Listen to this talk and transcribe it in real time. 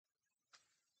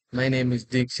My name is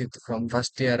Deekshith from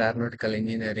first year aeronautical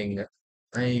engineering.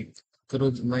 My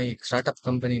through my startup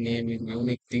company name is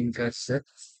Unique Thinkers.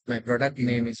 My product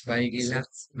name is Bike.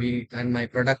 We and my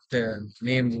product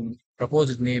name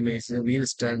proposed name is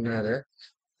Wheels Turner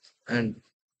and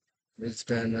Wheels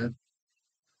Turner.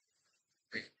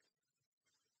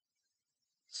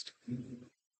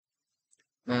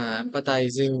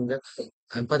 Empathizing,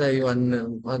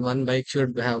 empathize one bike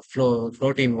should have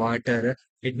float in water.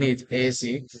 It needs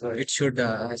AC. It should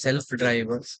self drive.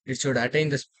 It should attain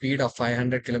the speed of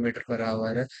 500 kilometer per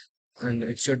hour, and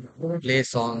it should play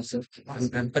songs.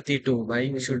 And empathy too.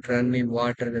 Bike should run in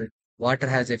water. Water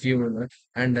has a fuel,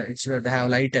 and it should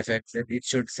have light effects. It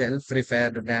should self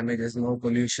repair the damages. No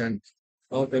pollution.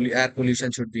 Air pollution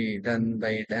should be done by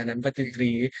it. And empathy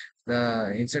three,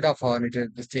 the instead of horn, it is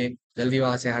the same. Jaldi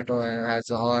Vase Auto has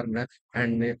a horn,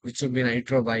 and it should be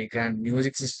nitro bike and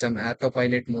music system,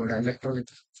 autopilot mode, electronic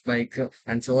bike,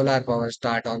 and solar power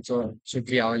start also should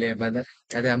be available.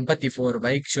 And the empathy four,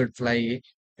 bike should fly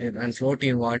and float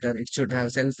in water. It should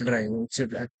have self drive. It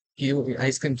should give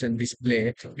ice creams and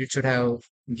display. It should have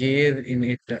gear in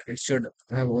it. It should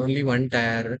have only one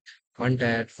tire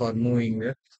for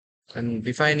moving and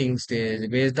defining stage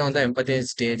based on the empathy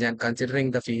stage and considering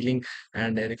the feeling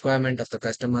and the requirement of the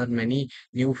customer. Many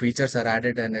new features are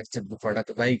added and except the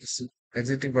product bikes,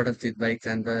 existing products with bikes,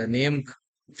 and the name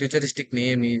futuristic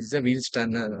name is the wheels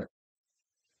turner.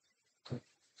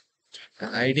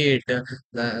 Ideate,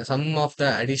 some of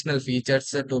the additional features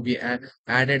to be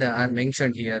added are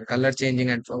mentioned here. Color changing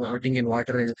and floating in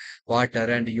water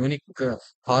and unique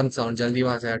horn sound, Jaldi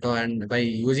Vasato, and by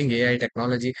using AI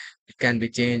technology, it can be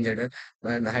changed.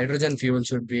 And hydrogen fuel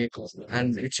should be,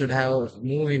 and it should have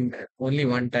move in only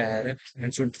one tire,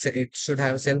 and it should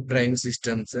have self-driving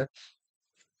systems.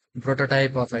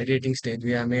 Prototype of editing stage.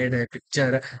 We have made a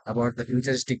picture about the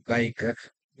futuristic bike.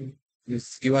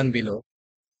 Is given below.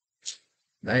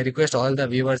 I request all the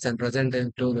viewers and present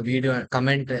to the video and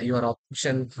comment your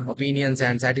opinions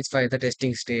and satisfy the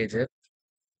testing stage.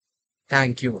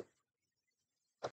 Thank you.